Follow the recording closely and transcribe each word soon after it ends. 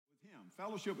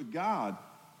fellowship with God,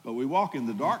 but we walk in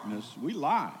the darkness, we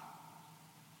lie.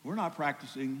 We're not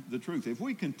practicing the truth. If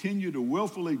we continue to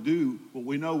willfully do what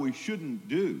we know we shouldn't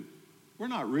do, we're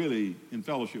not really in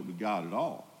fellowship with God at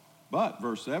all. But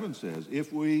verse 7 says,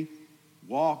 if we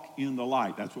walk in the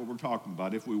light, that's what we're talking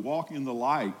about. If we walk in the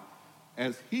light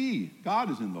as God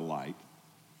is in the light,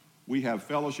 we have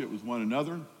fellowship with one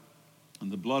another,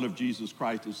 and the blood of Jesus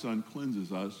Christ, his Son,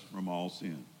 cleanses us from all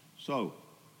sin. So,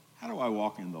 how do I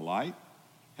walk in the light?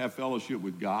 Have fellowship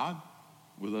with God,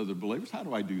 with other believers? How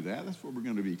do I do that? That's what we're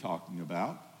going to be talking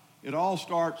about. It all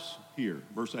starts here,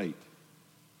 verse 8.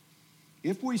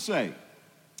 If we say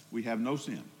we have no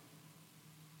sin,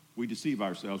 we deceive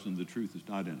ourselves and the truth is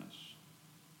not in us.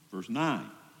 Verse 9.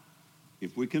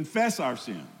 If we confess our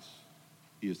sins,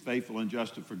 he is faithful and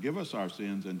just to forgive us our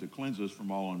sins and to cleanse us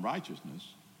from all unrighteousness.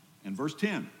 And verse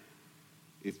 10.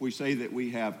 If we say that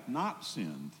we have not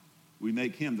sinned, we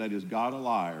make him, that is God, a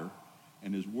liar,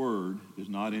 and his word is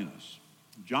not in us.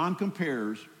 John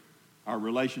compares our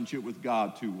relationship with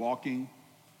God to walking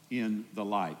in the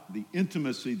light, the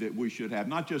intimacy that we should have,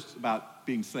 not just about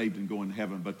being saved and going to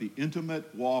heaven, but the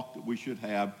intimate walk that we should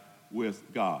have with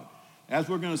God. As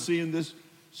we're going to see in this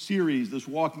series, this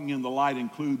walking in the light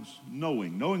includes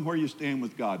knowing where you stand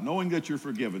with God, knowing that you're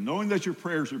forgiven, knowing that your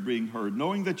prayers are being heard,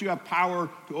 knowing that you have power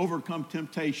to overcome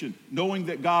temptation, knowing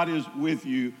that God is with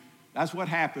you. That's what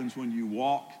happens when you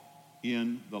walk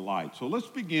in the light. So let's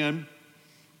begin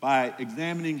by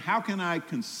examining how can I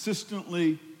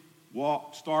consistently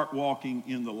start walking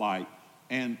in the light.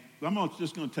 And I'm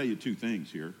just going to tell you two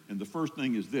things here. And the first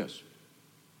thing is this.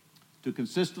 To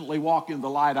consistently walk in the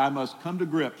light, I must come to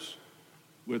grips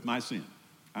with my sin.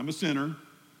 I'm a sinner.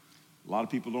 A lot of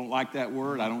people don't like that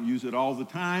word. I don't use it all the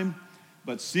time.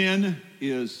 But sin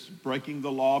is breaking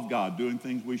the law of God, doing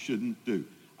things we shouldn't do.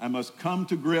 I must come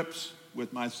to grips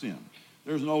with my sin.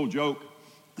 There's an old joke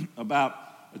about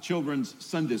a children's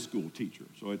Sunday school teacher.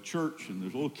 So at church, and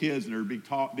there's little kids, and they're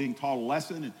being taught a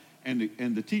lesson,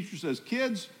 and the teacher says,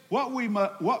 kids, what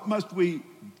must we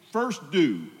first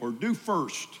do, or do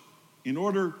first, in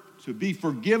order to be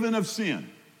forgiven of sin?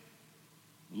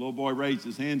 The little boy raised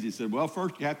his hands. He said, well,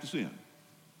 first you have to sin.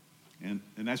 And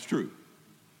that's true.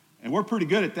 And we're pretty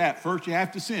good at that. First, you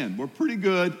have to sin. We're pretty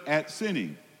good at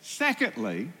sinning.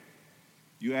 Secondly,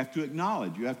 you have to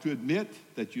acknowledge, you have to admit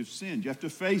that you've sinned. You have to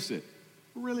face it.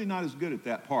 We're really not as good at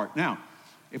that part. Now,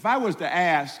 if I was to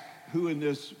ask who in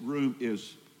this room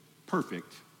is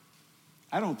perfect,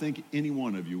 I don't think any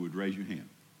one of you would raise your hand.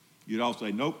 You'd all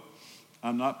say, nope,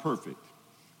 I'm not perfect.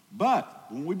 But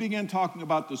when we begin talking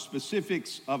about the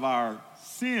specifics of our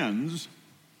sins,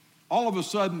 all of a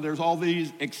sudden there's all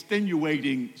these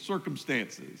extenuating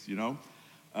circumstances, you know.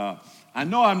 I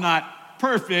know I'm not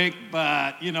perfect,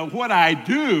 but, you know, what I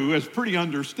do is pretty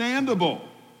understandable.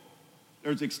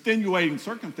 There's extenuating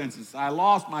circumstances. I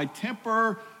lost my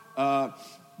temper, but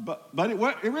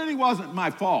it really wasn't my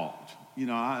fault. You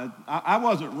know, I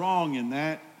wasn't wrong in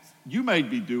that. You made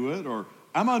me do it, or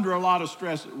I'm under a lot of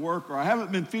stress at work, or I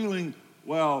haven't been feeling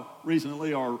well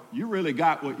recently, or you really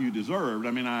got what you deserved.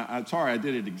 I mean, I'm sorry I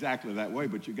did it exactly that way,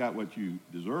 but you got what you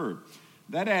deserved.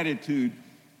 That attitude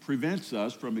prevents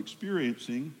us from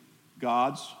experiencing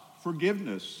God's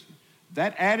forgiveness.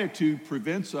 That attitude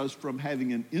prevents us from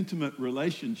having an intimate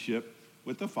relationship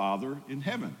with the Father in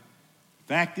heaven.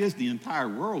 Fact is, the entire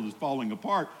world is falling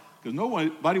apart because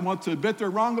nobody wants to admit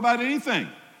they're wrong about anything.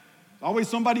 It's always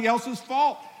somebody else's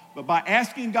fault. But by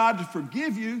asking God to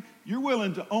forgive you, you're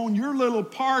willing to own your little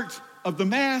part of the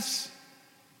mess,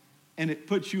 and it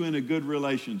puts you in a good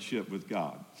relationship with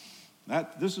God.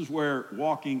 This is where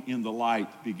walking in the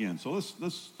light begins. So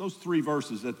those three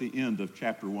verses at the end of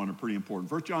chapter 1 are pretty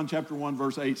important. 1 John chapter 1,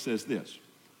 verse 8 says this.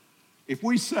 If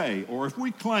we say, or if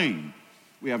we claim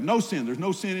we have no sin, there's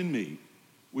no sin in me,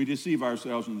 we deceive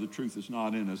ourselves and the truth is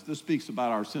not in us. This speaks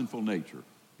about our sinful nature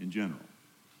in general.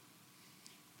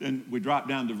 Then we drop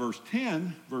down to verse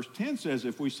 10. Verse 10 says,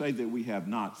 if we say that we have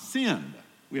not sinned,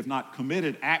 we have not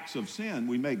committed acts of sin,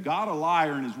 we make God a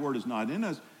liar and his word is not in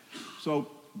us. So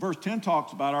verse 10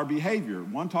 talks about our behavior.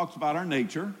 One talks about our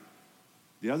nature.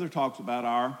 The other talks about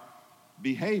our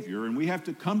behavior. And we have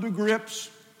to come to grips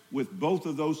with both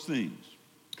of those things.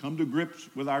 Come to grips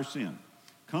with our sin.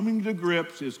 Coming to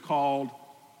grips is called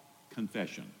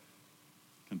confession.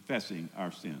 Confessing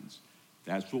our sins.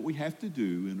 That's what we have to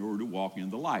do in order to walk in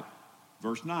the light.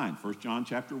 Verse 9, 1 John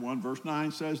chapter 1, verse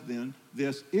 9 says then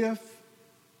this, if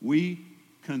we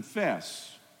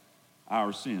confess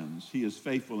our sins, he is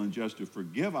faithful and just to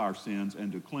forgive our sins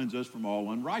and to cleanse us from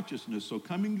all unrighteousness. So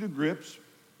coming to grips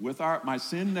with my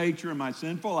sin nature and my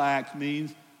sinful acts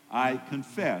means I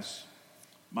confess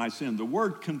my sin. The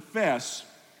word confess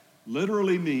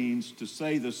literally means to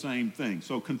say the same thing.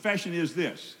 So confession is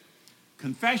this.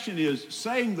 Confession is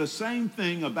saying the same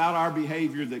thing about our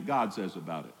behavior that God says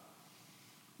about it.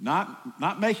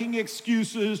 Not making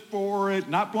excuses for it,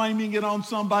 not blaming it on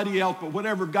somebody else, but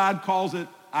whatever God calls it,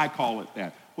 I call it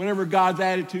that. Whatever God's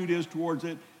attitude is towards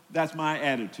it, that's my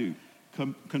attitude.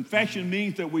 Confession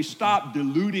means that we stop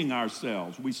deluding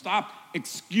ourselves. We stop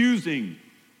excusing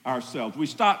ourselves. We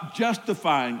stop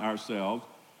justifying ourselves,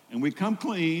 and we come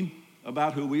clean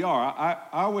about who we are. I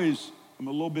always am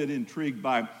a little bit intrigued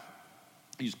by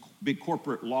these big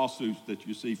corporate lawsuits that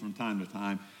you see from time to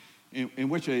time, in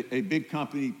which a big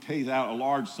company pays out a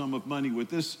large sum of money with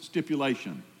this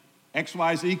stipulation: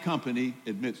 XYZ company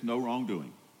admits no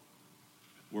wrongdoing.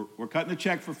 We're cutting a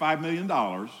check for $5 million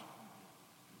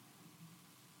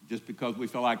just because we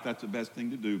feel like that's the best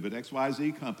thing to do, but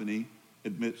XYZ company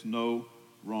admits no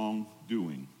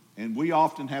wrongdoing. And we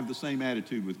often have the same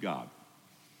attitude with God.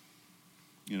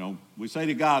 You know, we say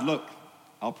to God, look,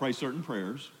 I'll pray certain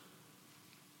prayers,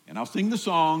 and I'll sing the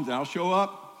songs, and I'll show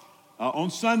up on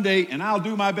Sunday, and I'll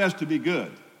do my best to be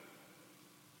good.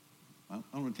 I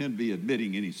don't intend to be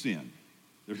admitting any sin.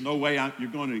 There's no way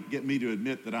you're going to get me to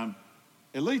admit that I'm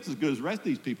at least as good as the rest of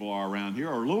these people are around here,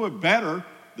 or a little bit better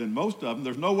than most of them.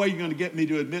 There's no way you're going to get me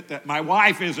to admit that my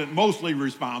wife isn't mostly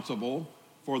responsible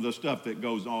for the stuff that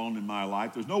goes on in my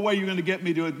life. There's no way you're going to get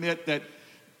me to admit that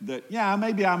yeah,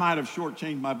 maybe I might have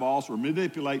shortchanged my boss or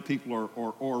manipulate people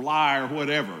or lie or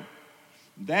whatever.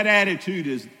 That attitude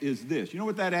is this. You know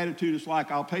what that attitude is like?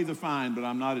 I'll pay the fine, but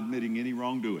I'm not admitting any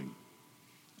wrongdoing.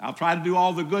 I'll try to do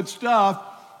all the good stuff,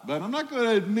 but I'm not going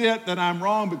to admit that I'm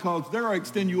wrong because there are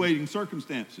extenuating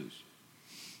circumstances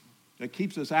that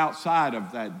keeps us outside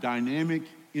of that dynamic,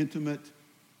 intimate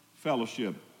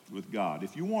fellowship with God.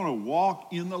 If you want to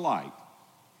walk in the light,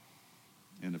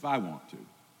 and if I want to,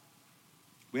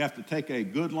 we have to take a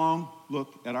good long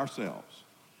look at ourselves.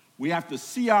 We have to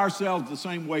see ourselves the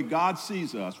same way God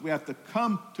sees us. We have to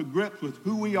come to grips with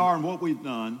who we are and what we've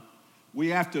done. We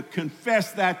have to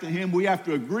confess that to Him. We have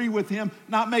to agree with Him,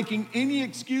 not making any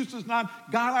excuses, God,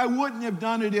 I wouldn't have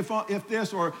done it if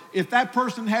this, or if that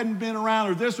person hadn't been around,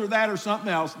 or this or that or something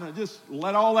else. Now just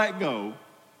let all that go,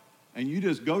 and you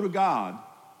just go to God.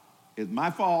 It's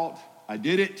my fault. I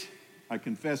did it. I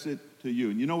confess it to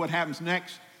you. And you know what happens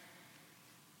next?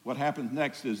 What happens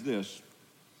next is this.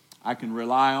 I can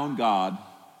rely on God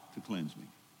to cleanse me.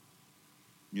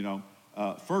 You know,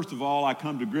 first of all, I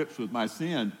come to grips with my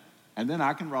sin, and then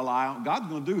I can rely on, God's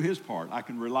going to do His part. I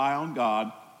can rely on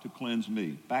God to cleanse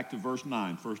me. Back to verse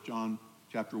 9, 1 John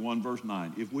chapter 1, verse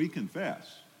 9. If we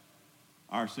confess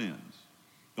our sins,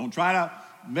 don't try to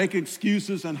make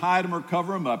excuses and hide them or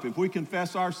cover them up. If we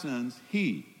confess our sins,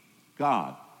 He,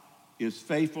 God, is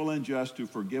faithful and just to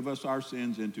forgive us our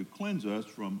sins and to cleanse us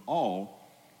from all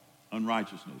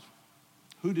unrighteousness.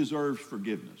 Who deserves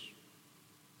forgiveness?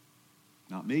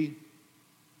 Not me.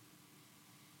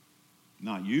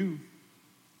 Not you.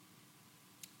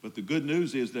 But the good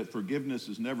news is that forgiveness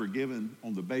is never given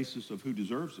on the basis of who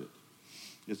deserves it.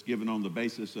 It's given on the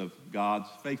basis of God's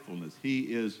faithfulness.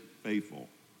 He is faithful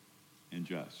and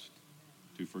just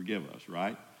to forgive us,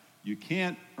 right? You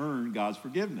can't earn God's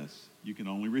forgiveness. You can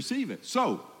only receive it.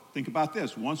 So, think about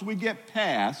this. Once we get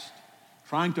past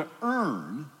trying to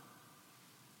earn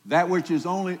that which He is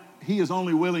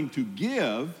only willing to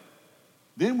give,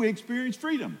 then we experience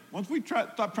freedom. Once we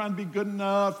stop trying to be good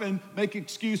enough and make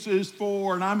excuses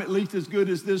for, and I'm at least as good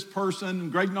as this person,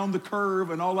 and grading on the curve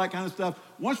and all that kind of stuff,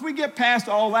 once we get past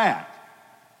all that,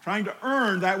 trying to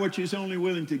earn that which He's only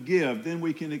willing to give, then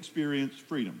we can experience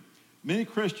freedom. Many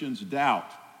Christians doubt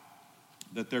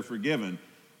that they're forgiven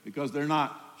because they're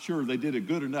not sure they did a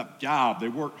good enough job. They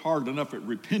worked hard enough at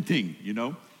repenting, you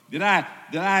know. Did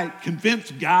I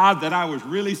convince God that I was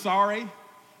really sorry?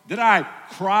 Did I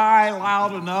cry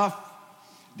loud enough?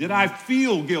 Did I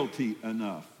feel guilty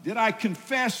enough? Did I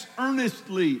confess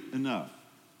earnestly enough?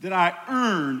 Did I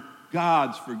earn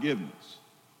God's forgiveness?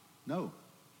 No.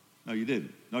 No, you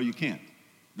didn't. No, you can't.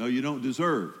 No, you don't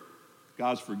deserve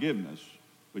God's forgiveness,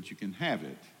 but you can have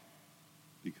it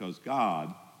because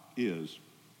God is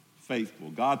faithful.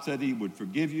 God said He would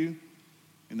forgive you,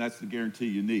 and that's the guarantee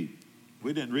you need.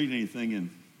 We didn't read anything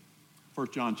in 1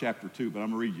 John chapter 2, but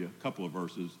I'm going to read you a couple of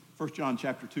verses. 1 John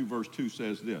chapter 2, verse 2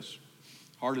 says this.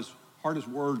 Hardest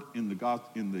word in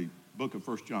the book of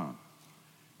 1 John.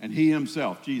 And He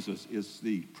Himself, Jesus, is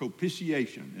the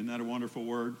propitiation. Isn't that a wonderful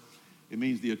word? It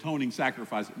means the atoning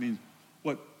sacrifice. It means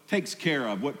what takes care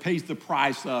of, what pays the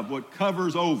price of, what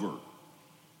covers over.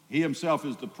 He Himself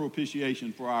is the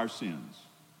propitiation for our sins,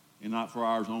 and not for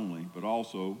ours only, but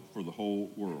also for the whole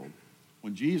world.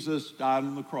 When Jesus died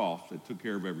on the cross, it took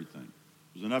care of everything.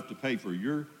 It was enough to pay for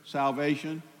your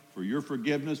salvation, for your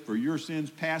forgiveness, for your sins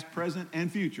past, present,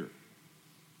 and future.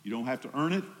 You don't have to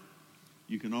earn it.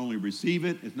 You can only receive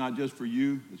it. It's not just for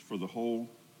you, it's for the whole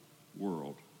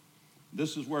world.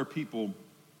 This is where people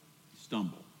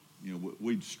stumble.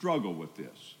 We struggle with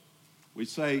this. We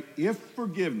say, if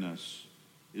forgiveness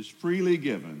is freely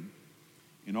given,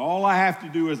 and all I have to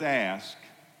do is ask,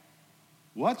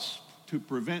 what's to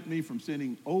prevent me from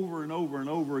sinning over and over and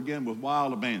over again with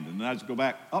wild abandon? And I just go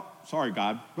back, sorry,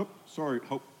 God. Sorry.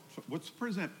 What's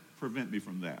to prevent me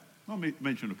from that? Let me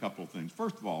mention a couple of things.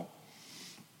 First of all,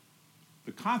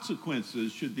 the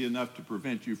consequences should be enough to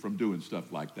prevent you from doing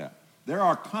stuff like that. There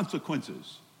are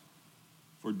consequences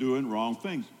for doing wrong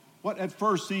things. What at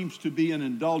first seems to be an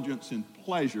indulgence in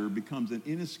pleasure becomes an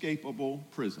inescapable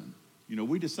prison.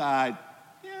 We decide,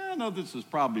 I know this is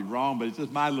probably wrong, but it's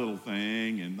just my little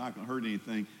thing and not going to hurt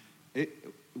anything.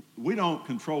 We don't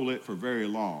control it for very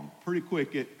long. Pretty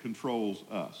quick, it controls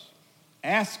us.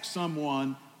 Ask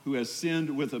someone who has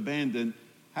sinned with abandon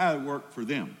how it worked for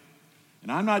them.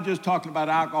 And I'm not just talking about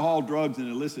alcohol, drugs, and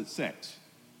illicit sex.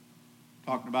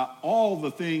 I'm talking about all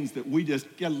the things that we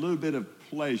just get a little bit of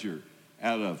pleasure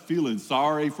out of: feeling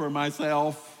sorry for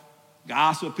myself,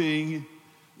 gossiping,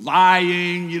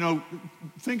 lying.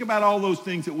 Think about all those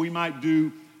things that we might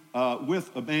do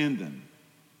with abandon.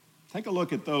 Take a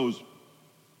look at those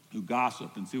who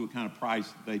gossip and see what kind of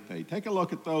price they pay. Take a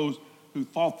look at those who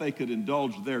thought they could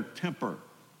indulge their temper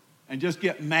and just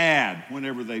get mad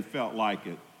whenever they felt like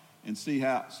it, and see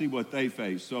what they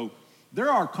face. So there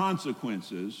are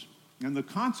consequences, and the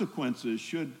consequences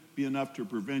should be enough to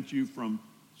prevent you from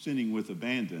sinning with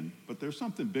abandon, but there's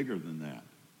something bigger than that.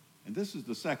 And this is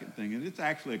the second thing, and it's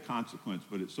actually a consequence,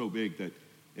 but it's so big that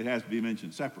it has to be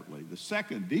mentioned separately. The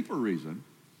second, deeper reason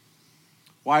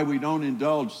why we don't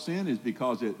indulge sin is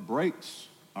because it breaks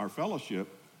our fellowship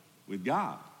with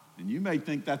God. And you may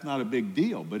think that's not a big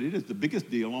deal, but it is the biggest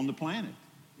deal on the planet.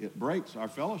 It breaks our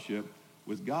fellowship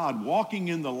with God. Walking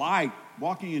in the light,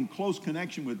 walking in close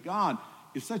connection with God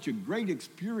is such a great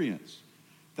experience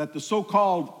that the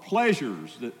so-called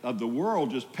pleasures of the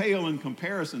world just pale in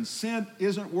comparison. Sin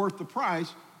isn't worth the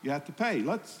price you have to pay.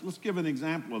 Let's give an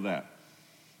example of that.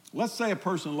 Let's say a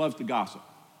person loves to gossip.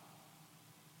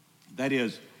 That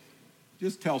is,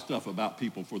 just tell stuff about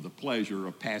people for the pleasure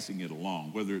of passing it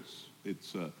along, whether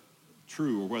it's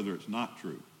true or whether it's not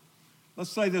true. Let's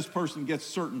say this person gets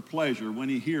certain pleasure when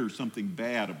he hears something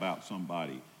bad about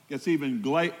somebody. Gets even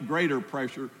greater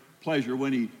pleasure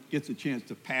when he gets a chance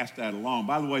to pass that along.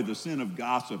 By the way, the sin of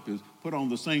gossip is put on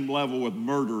the same level with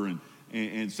murder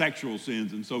and sexual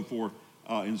sins and so forth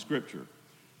in Scripture.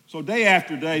 So day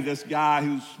after day, this guy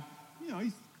who's,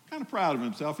 he's kind of proud of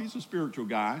himself. He's a spiritual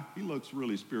guy. He looks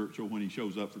really spiritual when he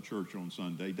shows up for church on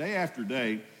Sunday. Day after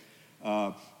day,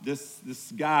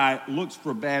 this guy looks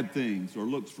for bad things or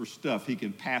looks for stuff he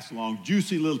can pass along,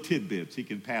 juicy little tidbits he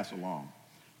can pass along.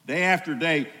 Day after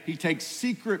day, he takes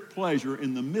secret pleasure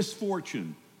in the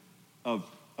misfortune of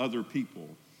other people.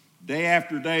 Day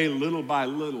after day, little by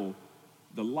little,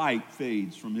 the light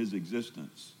fades from his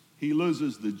existence. He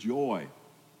loses the joy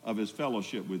of his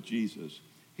fellowship with Jesus.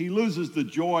 He loses the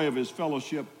joy of his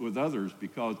fellowship with others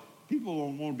because people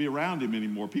don't want to be around him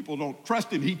anymore. People don't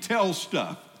trust him. He tells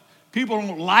stuff. People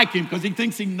don't like him because he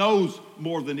thinks he knows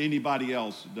more than anybody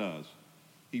else does.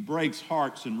 He breaks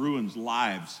hearts and ruins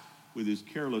lives with his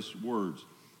careless words.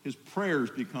 His prayers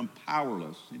become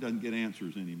powerless. He doesn't get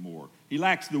answers anymore. He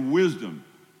lacks the wisdom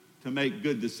to make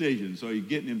good decisions, so he's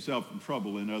getting himself in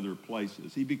trouble in other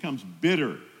places. He becomes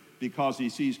bitter because he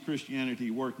sees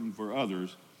Christianity working for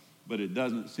others, but it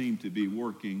doesn't seem to be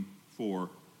working for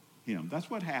him. That's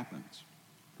what happens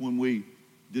when we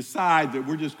decide that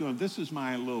we're just going, this is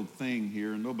my little thing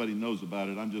here and nobody knows about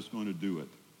it, I'm just going to do it.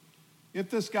 If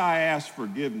this guy asks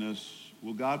forgiveness,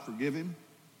 will God forgive him?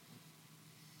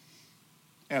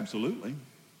 Absolutely.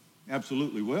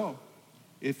 Absolutely will.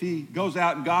 If he goes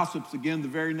out and gossips again the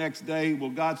very next day, will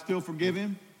God still forgive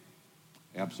him?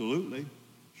 Absolutely.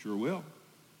 Sure will.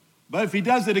 But if he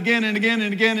does it again and again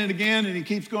and again and again and he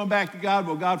keeps going back to God,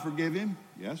 will God forgive him?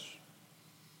 Yes.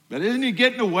 But isn't he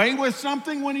getting away with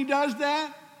something when he does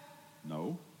that?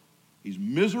 No. He's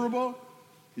miserable.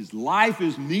 His life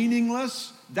is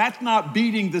meaningless. That's not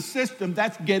beating the system.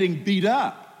 That's getting beat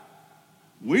up.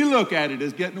 We look at it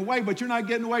as getting away, but you're not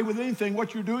getting away with anything.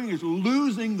 What you're doing is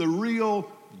losing the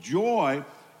real joy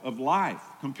of life.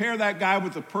 Compare that guy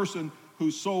with the person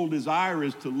whose sole desire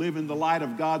is to live in the light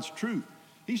of God's truth.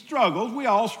 He struggles. We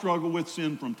all struggle with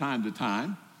sin from time to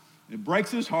time. It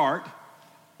breaks his heart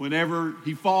whenever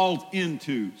he falls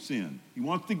into sin. He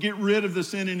wants to get rid of the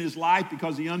sin in his life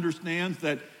because he understands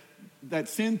that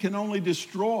sin can only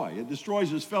destroy. It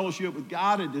destroys his fellowship with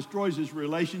God. It destroys his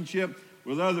relationship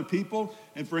with other people.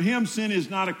 And for him, sin is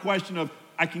not a question of,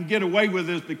 I can get away with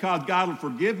this because God will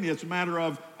forgive me. It's a matter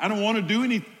of, I don't want to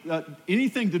do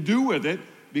anything to do with it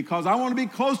because I want to be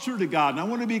closer to God, and I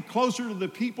want to be closer to the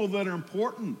people that are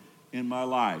important in my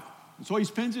life. And so he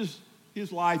spends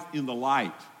his life in the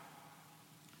light.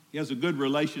 He has a good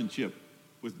relationship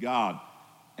with God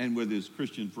and with his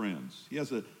Christian friends. He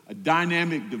has a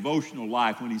dynamic devotional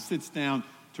life. When he sits down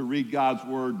to read God's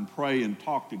word and pray and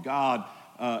talk to God,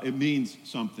 it means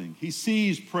something. He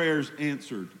sees prayers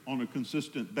answered on a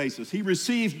consistent basis. He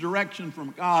receives direction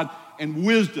from God and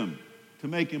wisdom to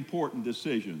make important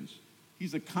decisions.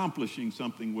 He's accomplishing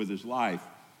something with his life.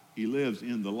 He lives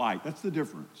in the light. That's the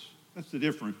difference. That's the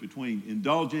difference between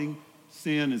indulging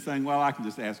sin and saying, well, I can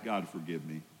just ask God to forgive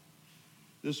me.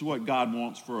 This is what God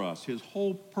wants for us. His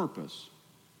whole purpose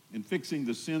in fixing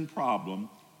the sin problem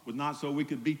was not so we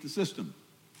could beat the system.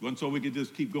 It wasn't so we could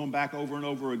just keep going back over and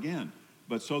over again,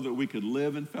 but so that we could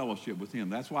live in fellowship with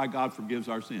him. That's why God forgives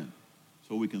our sin,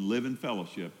 so we can live in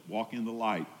fellowship, walk in the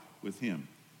light with him.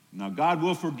 Now, God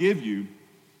will forgive you,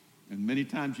 and many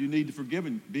times you need to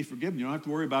be forgiven. You don't have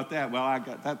to worry about that. Well, I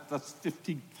got that's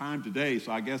 15 times a day,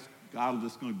 so I guess God is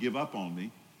just going to give up on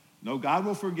me. No, God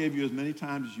will forgive you as many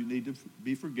times as you need to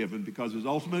be forgiven, because his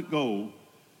ultimate goal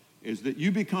is that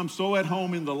you become so at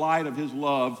home in the light of his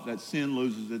love that sin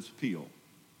loses its appeal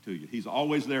to you. He's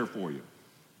always there for you.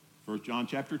 1 John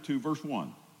chapter 2, verse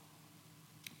 1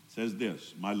 says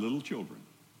this, my little children.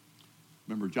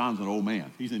 Remember, John's an old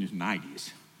man. He's in his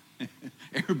 90s.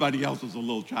 Everybody else is a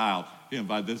little child, him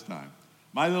by this time.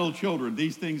 My little children,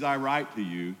 these things I write to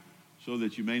you so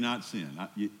that you may not sin.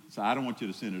 So I don't want you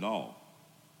to sin at all.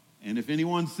 And if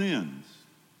anyone sins,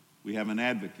 we have an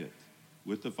advocate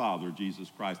with the Father,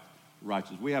 Jesus Christ the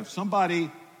righteous. We have somebody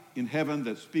in heaven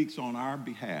that speaks on our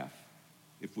behalf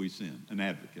if we sin, an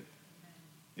advocate,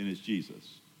 and it's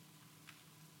Jesus.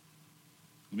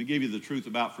 Let me give you the truth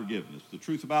about forgiveness. The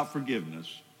truth about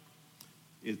forgiveness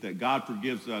is that God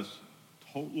forgives us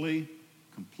totally,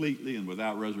 completely, and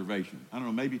without reservation. I don't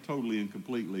know, maybe totally and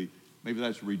completely, maybe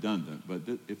that's redundant, but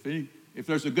if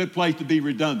there's a good place to be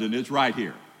redundant, it's right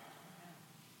here.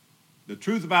 The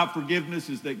truth about forgiveness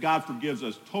is that God forgives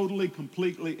us totally,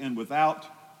 completely, and without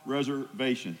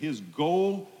reservation. His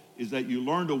goal is that you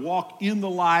learn to walk in the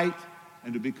light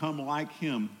and to become like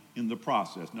him in the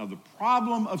process. Now, the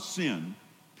problem of sin,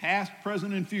 past,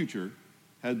 present, and future,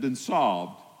 has been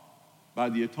solved by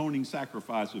the atoning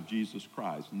sacrifice of Jesus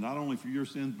Christ, not only for your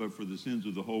sins, but for the sins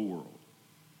of the whole world.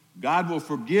 God will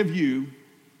forgive you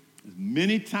as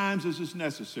many times as is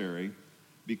necessary,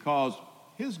 because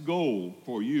his goal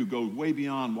for you goes way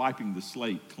beyond wiping the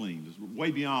slate clean. It's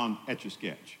way beyond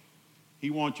Etch-a-Sketch.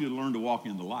 He wants you to learn to walk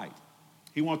in the light.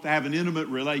 He wants to have an intimate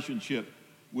relationship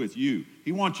with you.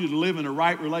 He wants you to live in a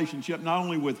right relationship, not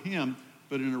only with him,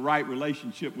 but in a right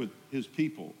relationship with his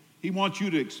people. He wants you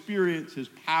to experience his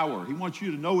power. He wants you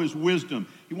to know his wisdom.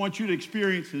 He wants you to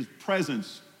experience his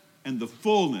presence and the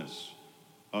fullness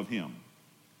of him.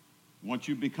 Once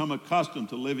you become accustomed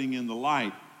to living in the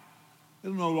light,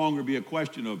 it'll no longer be a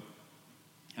question of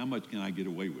how much can I get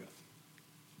away with.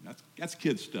 That's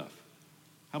kid stuff.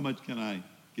 How much can I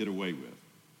get away with?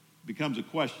 It becomes a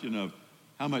question of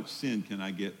how much sin can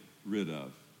I get rid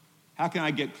of? How can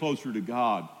I get closer to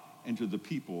God and to the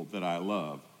people that I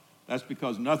love? That's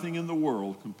because nothing in the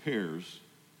world compares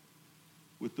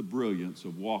with the brilliance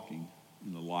of walking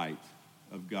in the light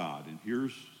of God. And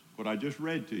here's what I just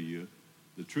read to you.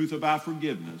 The truth about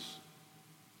forgiveness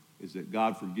is that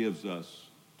God forgives us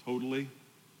totally,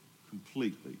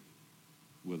 completely,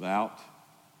 without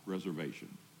reservation.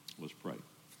 Let's pray.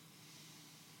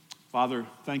 Father,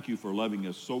 thank you for loving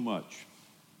us so much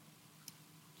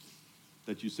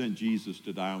that you sent Jesus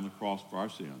to die on the cross for our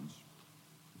sins.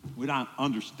 We don't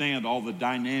understand all the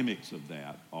dynamics of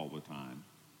that all the time,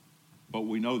 but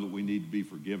we know that we need to be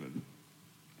forgiven.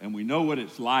 And we know what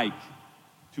it's like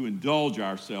to indulge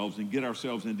ourselves and get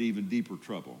ourselves into even deeper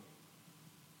trouble.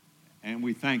 And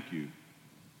we thank you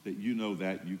that you know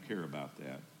that, you care about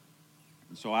that.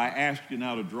 And so I ask you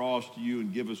now to draw us to you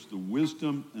and give us the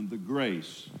wisdom and the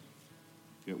grace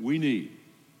that we need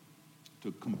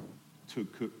to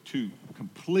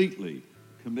completely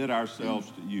commit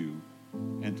ourselves to you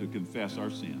and to confess our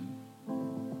sin.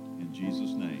 In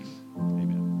Jesus' name,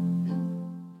 amen.